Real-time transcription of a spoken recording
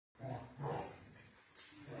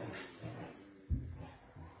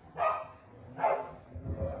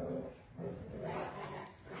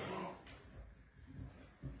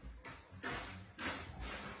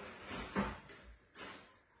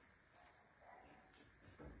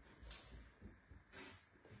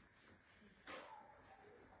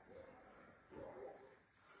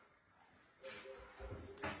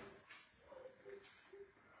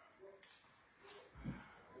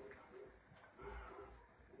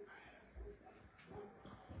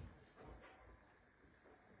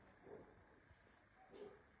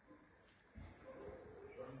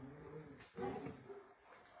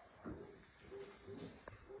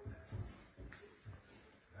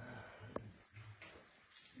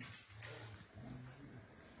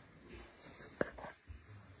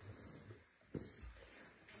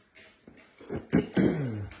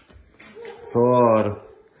Thor.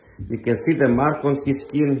 You can see the mark on his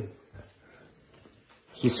skin.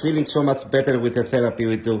 He's feeling so much better with the therapy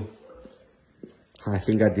we do. I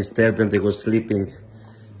think I disturbed them, they were sleeping.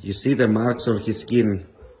 You see the marks on his skin.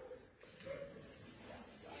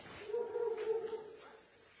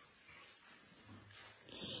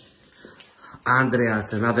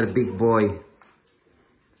 Andreas, another big boy.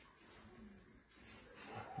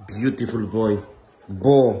 Beautiful boy.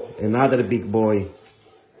 Bo, another big boy.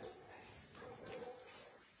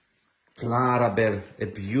 Clarabel, a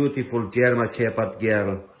beautiful German Shepherd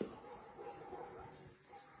girl.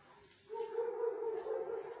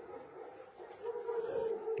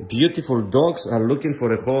 Beautiful dogs are looking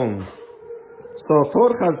for a home. So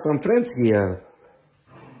Thor has some friends here.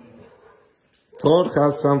 Thor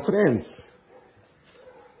has some friends.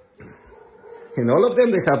 And all of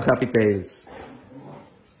them, they have happy tails.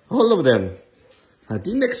 All of them. I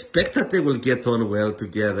didn't expect that they will get on well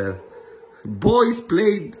together. Bo is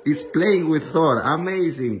playing with Thor.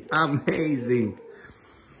 Amazing, amazing.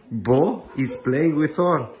 Bo is playing with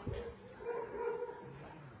Thor.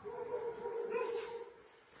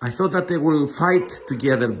 I thought that they will fight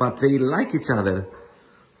together, but they like each other.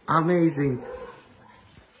 Amazing.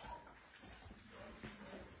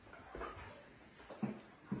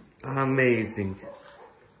 Amazing.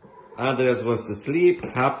 Andreas wants to sleep,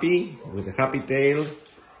 happy, with a happy tail.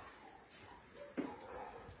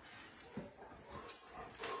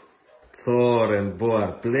 Thor and Bo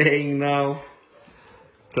are playing now.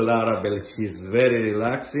 Clarabel, she's very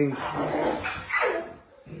relaxing.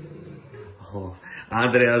 Oh,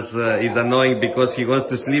 Andreas is annoying because he wants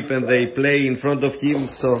to sleep and they play in front of him,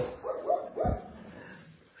 so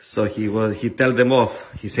he tell them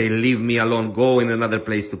off. He say, leave me alone, go in another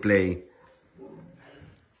place to play.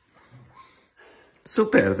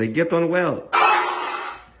 Super, they get on well.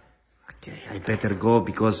 Okay, I better go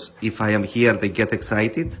because if I am here, they get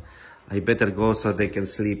excited. I better go so they can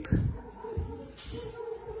sleep.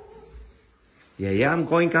 Yeah, I'm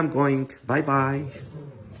going. Bye-bye.